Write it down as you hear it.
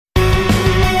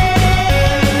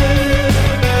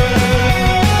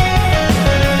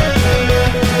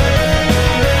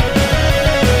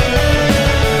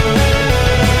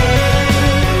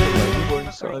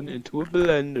into a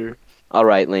blender. All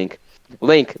right, Link.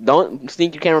 Link, don't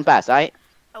sneak your camera past. Alright.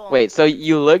 I won't. Wait. So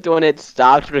you looked when it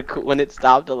stopped when it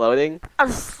stopped loading.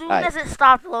 As soon Alright. as it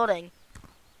stopped loading.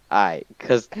 Alright.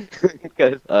 Cause.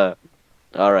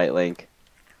 All right, Link.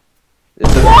 This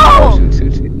is. Oh Whoa!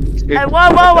 shoot! Shoot! Shoot! Hey, Shoot! whoa,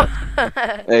 whoa, whoa!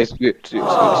 Hey, shoot!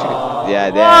 Yeah.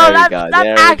 Whoa, There we go. that's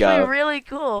There we actually go. really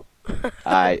cool.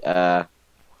 Alright.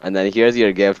 And then here's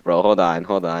your gift, bro. Hold on.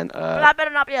 But that better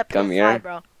not be a Come PS5, here.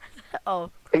 bro.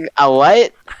 Oh. What?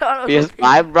 I don't know.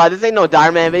 PS5, bro. This ain't no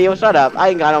Dart Man video. Shut up. I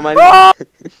ain't got no money. Oh!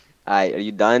 Alright, are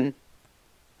you done?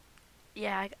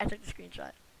 Yeah, I took the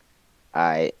screenshot.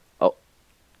 Alright. Oh.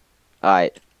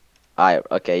 Alright. Alright.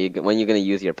 Okay. When you gonna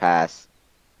use your pass?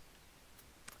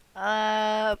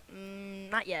 Not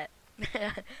yet.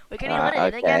 Wait, can you let it in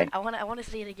okay. again? I wanna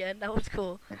see it again. That was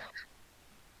cool.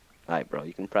 Alright, bro.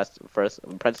 You can press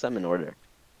them in order.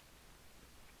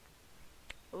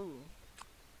 Ooh.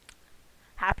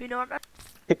 Happy New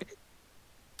Year.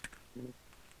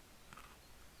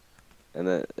 And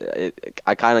then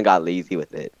I kind of got lazy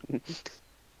with it.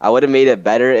 I would have made it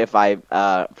better if I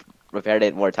prepared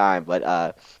it more time, but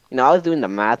you know, I was doing the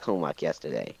math homework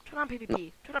yesterday. Turn on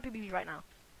PvP. Turn on PvP right now.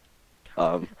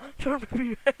 Um, Turn on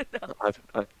PvP right now.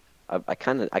 I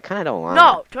kind of don't want.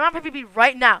 No, turn on PvP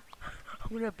right now.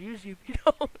 I'm gonna abuse you if you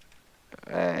don't.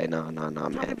 Hey, no, Turn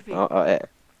on man. PvP. Oh,